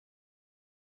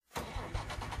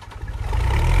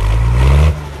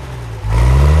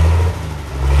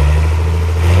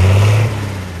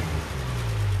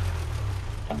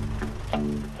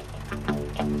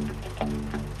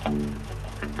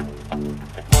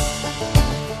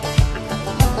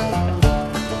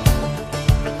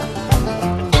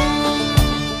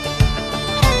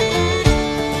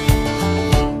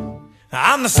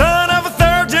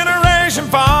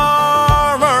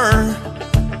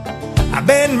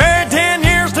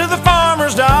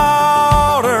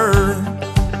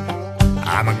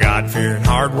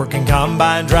hard-working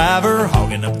combine driver,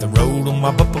 hogging up the road on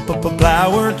my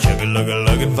plower,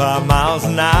 chugga-lugga-lugging 5 miles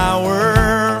an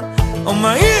hour on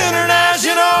my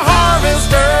international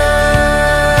harvester.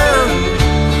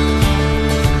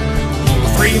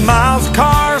 3 miles of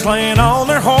cars laying on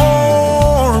their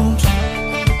horns,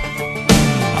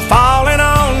 falling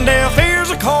on deaf ears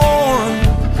of corn,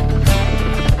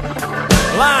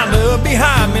 lined up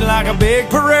behind me like a big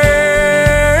parade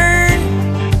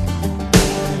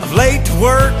of late to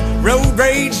work, road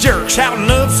rage jerks, shouting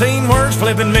obscene words,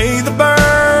 flipping me the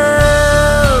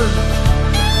bird.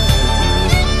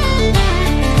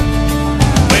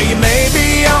 Well, you may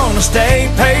be on a state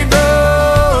paved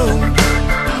road,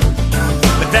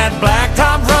 but that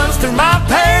blacktop runs through my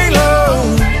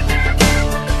payload.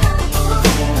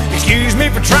 Excuse me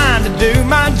for trying to do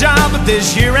my job, but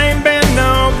this year ain't been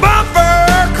no bumper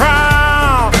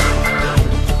crop.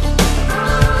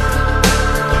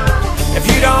 If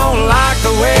you don't like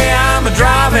the way I'm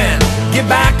a-driving, get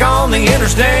back on the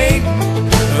interstate.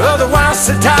 Otherwise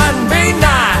sit tight and be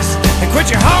nice, and quit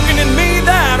your honking at me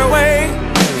that way.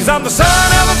 'Cause I'm the son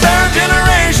of a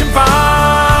third-generation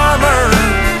farmer.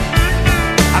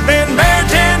 I've been married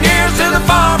 10 years to the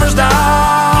farmer's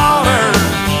daughter.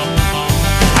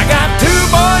 I got 2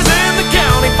 boys in the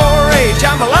county 4-H.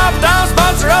 I'm a lifetime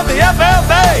sponsor of the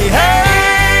FFA.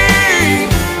 Hey,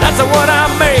 that's what I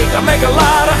make. I make a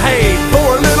lot of hay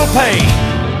for a little pay.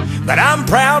 But I'm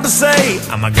proud to say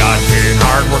I'm a God-fearing,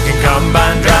 hard-working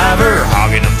combine driver,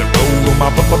 hogging up the road on my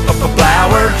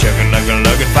plower,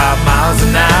 chugga-lugga-lugging 5 miles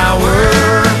an hour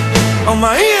on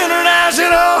my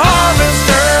international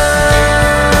harvester.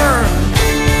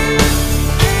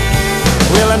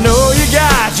 Well, I know you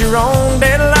got your own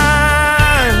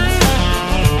deadlines,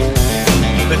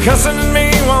 but cussing at me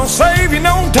won't save you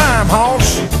no time,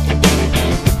 hoss.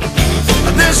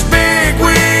 This big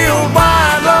wheel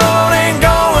wide load ain't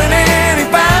going any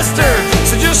faster,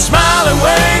 so just smile and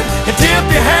wave and tip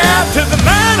your hat to the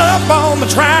man up on the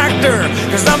tractor.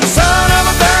 'Cause I'm the son of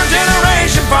a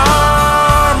third-generation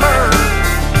farmer.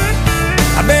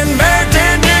 I've been married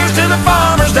 10 years to the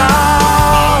farmer's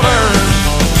daughter.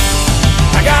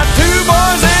 I got 2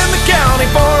 boys in the county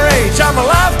 4-H. I'm a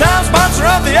lifetime sponsor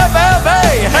of the FFA.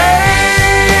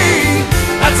 Hey,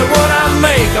 that's what I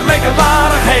make. I make a lot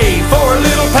of hay for a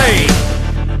little pay.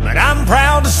 But I'm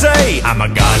proud to say I'm a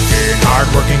God-fearing,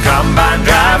 hard-working combine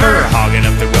driver, hogging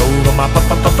up the road on my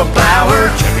plower,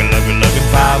 chugga-lugga-lugging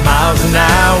 5 miles an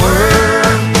hour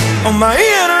on my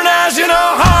international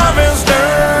harvester.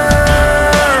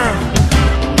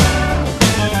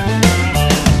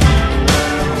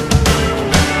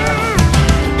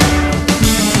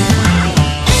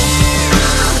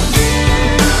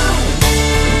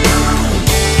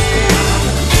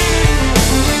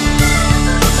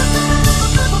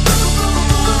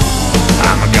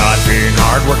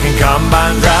 Hard-working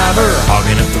combine driver,